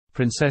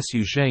Princess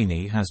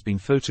Eugenie has been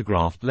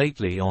photographed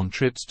lately on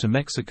trips to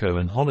Mexico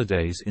and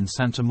holidays in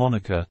Santa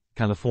Monica,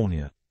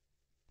 California.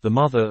 The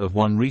mother of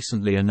one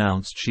recently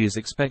announced she is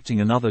expecting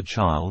another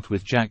child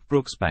with Jack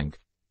Brooksbank,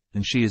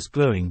 and she is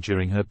glowing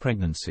during her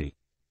pregnancy.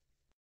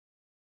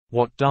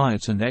 What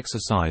diet and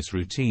exercise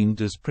routine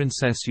does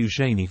Princess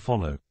Eugenie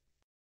follow?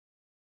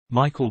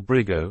 Michael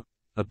Brigo,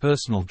 a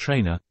personal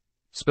trainer,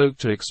 spoke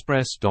to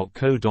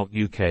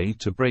Express.co.uk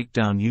to break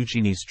down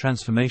Eugenie's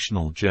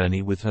transformational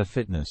journey with her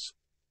fitness.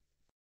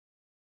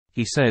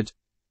 He said,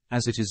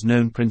 "As it is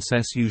known,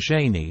 Princess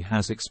Eugenie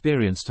has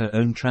experienced her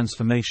own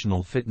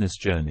transformational fitness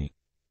journey.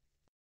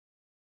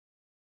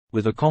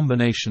 With a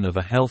combination of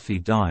a healthy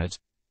diet,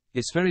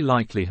 it's very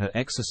likely her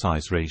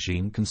exercise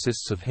regime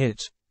consists of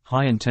HIIT,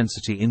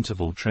 high-intensity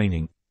interval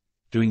training,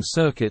 doing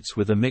circuits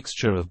with a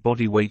mixture of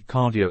bodyweight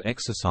cardio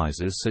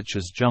exercises such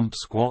as jump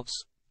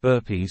squats,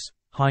 burpees,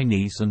 high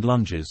knees and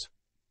lunges,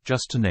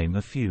 just to name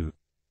a few."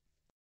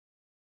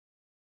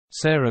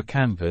 Sarah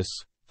Campus,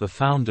 the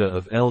founder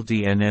of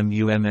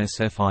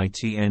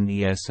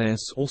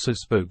LDNMUMSFITNESS, also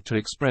spoke to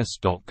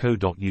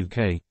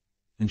Express.co.uk,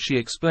 and she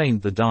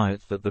explained the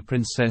diet that the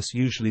princess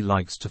usually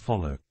likes to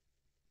follow.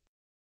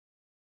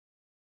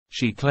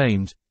 She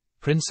claimed,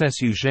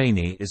 "Princess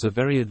Eugenie is a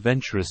very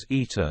adventurous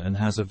eater and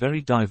has a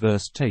very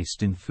diverse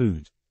taste in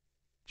food.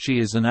 She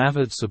is an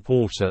avid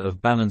supporter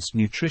of balanced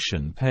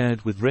nutrition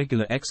paired with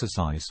regular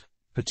exercise,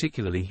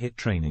 particularly HIIT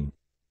training.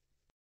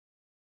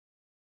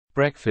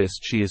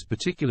 Breakfast, she is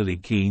particularly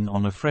keen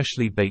on a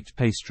freshly baked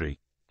pastry.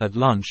 At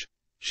lunch,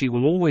 she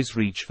will always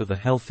reach for the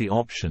healthy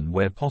option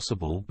where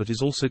possible but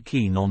is also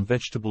keen on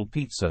vegetable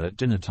pizza at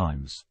dinner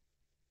times.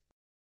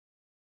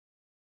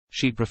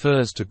 She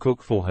prefers to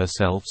cook for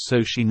herself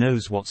so she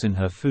knows what's in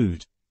her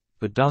food,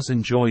 but does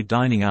enjoy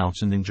dining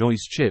out and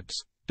enjoys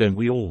chips, don't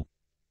we all?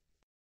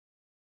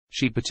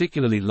 She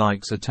particularly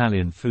likes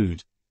Italian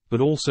food,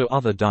 but also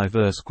other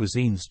diverse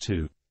cuisines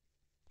too.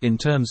 In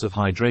terms of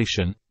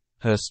hydration,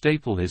 her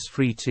staple is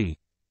free tea,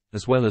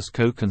 as well as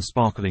Coke and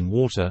sparkling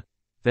water.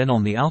 Then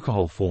on the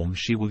alcohol form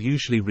she will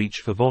usually reach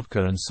for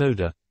vodka and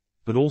soda,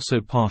 but also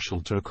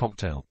partial to a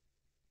cocktail."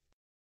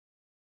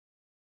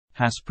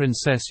 Has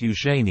Princess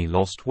Eugenie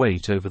lost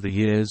weight over the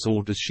years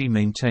or does she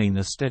maintain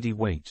a steady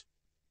weight?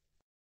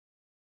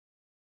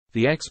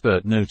 The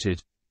expert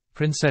noted,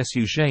 "Princess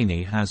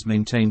Eugenie has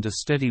maintained a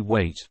steady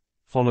weight,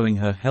 following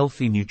her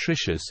healthy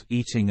nutritious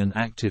eating and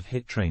active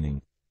HIIT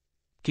training.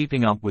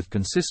 Keeping up with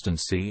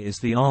consistency is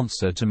the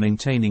answer to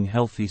maintaining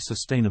healthy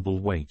sustainable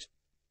weight."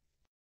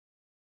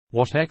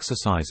 What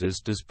exercises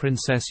does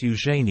Princess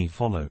Eugenie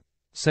follow?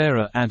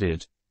 Sarah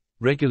added,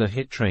 "Regular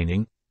HIIT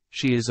training.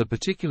 She is a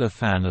particular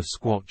fan of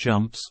squat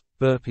jumps,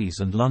 burpees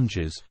and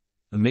lunges,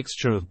 a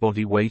mixture of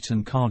body weight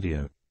and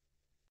cardio.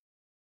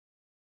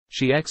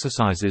 She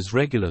exercises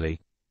regularly,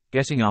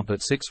 getting up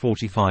at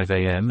 6:45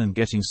 a.m. and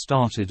getting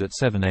started at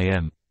 7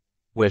 a.m.,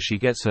 where she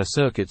gets her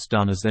circuits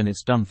done as then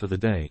it's done for the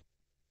day."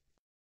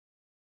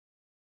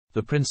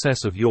 The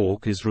Princess of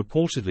York is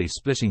reportedly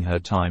splitting her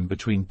time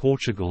between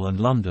Portugal and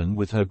London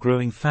with her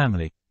growing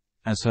family,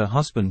 as her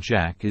husband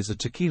Jack is a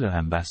tequila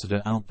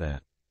ambassador out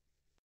there.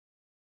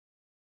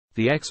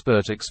 The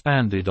expert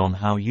expanded on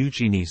how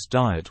Eugenie's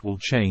diet will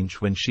change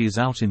when she is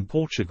out in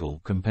Portugal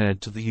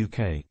compared to the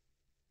UK.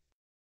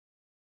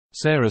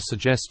 Sarah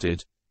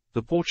suggested,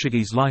 "The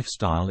Portuguese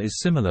lifestyle is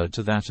similar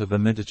to that of a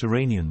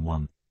Mediterranean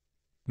one.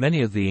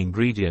 Many of the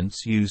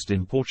ingredients used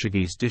in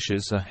Portuguese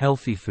dishes are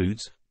healthy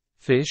foods,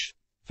 fish,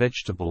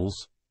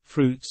 vegetables,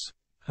 fruits,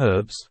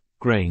 herbs,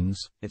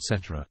 grains,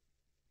 etc.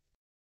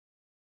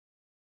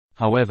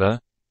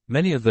 However,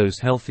 many of those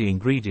healthy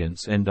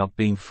ingredients end up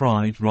being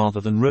fried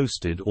rather than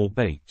roasted or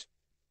baked.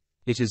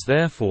 It is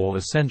therefore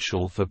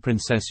essential for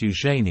Princess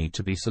Eugenie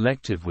to be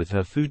selective with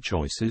her food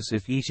choices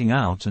if eating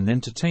out and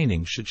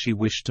entertaining should she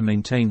wish to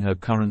maintain her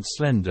current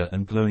slender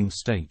and glowing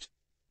state."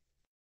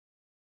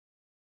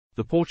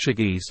 The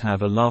Portuguese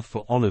have a love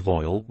for olive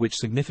oil which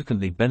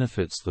significantly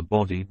benefits the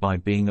body by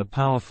being a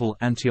powerful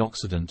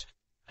antioxidant,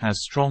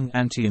 has strong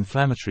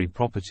anti-inflammatory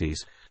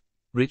properties,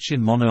 rich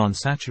in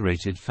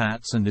monounsaturated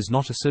fats and is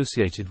not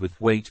associated with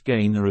weight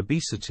gain or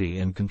obesity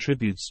and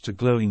contributes to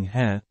glowing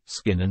hair,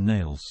 skin and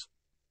nails.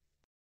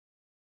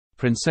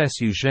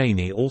 Princess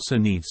Eugenie also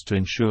needs to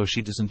ensure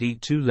she doesn't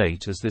eat too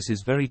late as this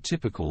is very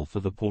typical for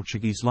the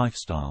Portuguese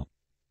lifestyle.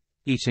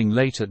 Eating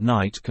late at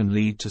night can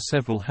lead to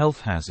several health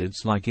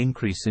hazards like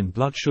increase in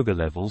blood sugar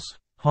levels,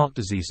 heart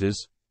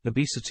diseases,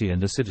 obesity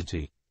and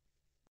acidity.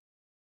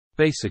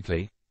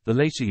 Basically, the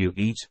later you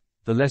eat,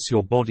 the less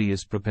your body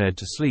is prepared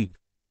to sleep,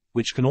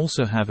 which can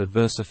also have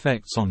adverse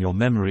effects on your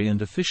memory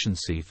and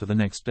efficiency for the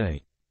next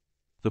day.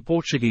 The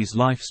Portuguese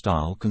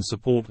lifestyle can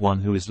support one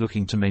who is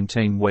looking to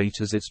maintain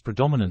weight as its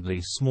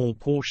predominantly small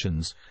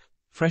portions,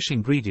 fresh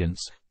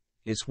ingredients,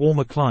 its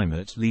warmer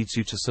climate leads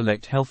you to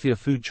select healthier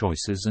food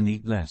choices and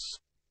eat less.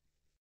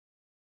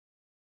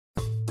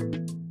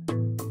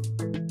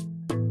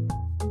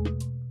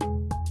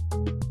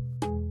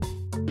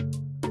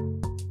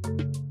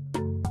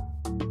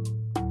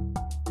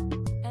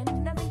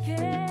 And nothing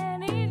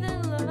can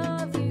either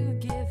love you,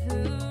 give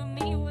who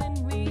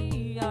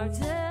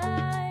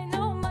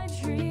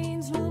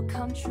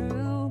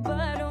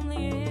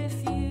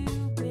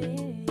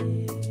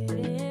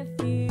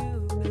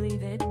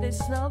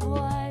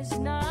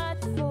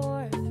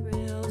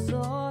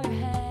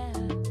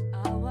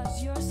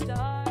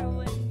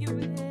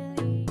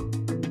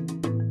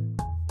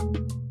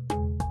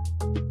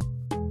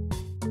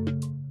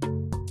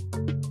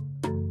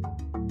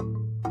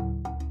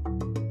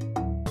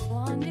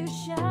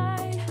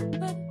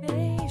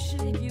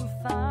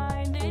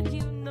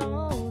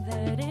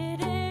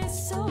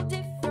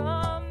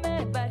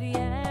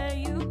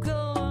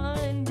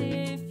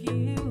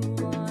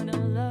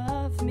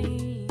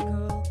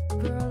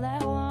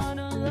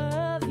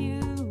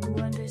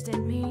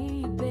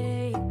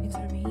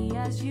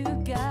as you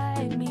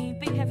guide me.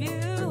 Babe, have you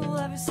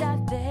ever sat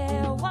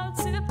there while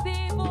two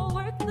people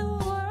work the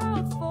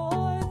world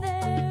for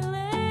their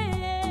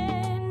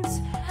lands?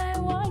 I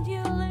want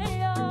you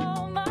lay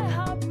on my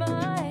heart,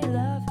 my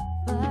love,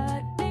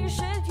 but babe,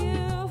 should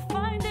you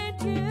find it,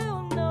 you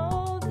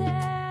know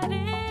that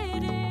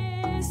it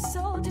is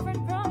so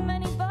different from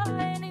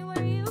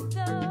anywhere you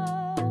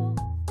go.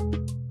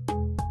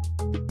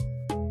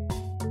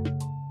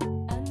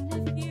 And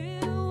if you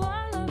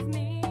love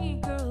me,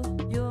 girl,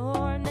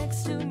 you're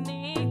next to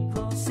me,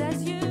 close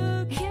as you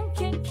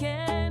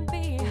can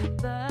be.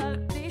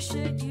 But be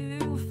should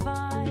you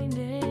find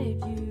it,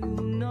 you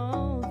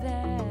know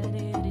that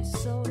it is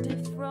so different.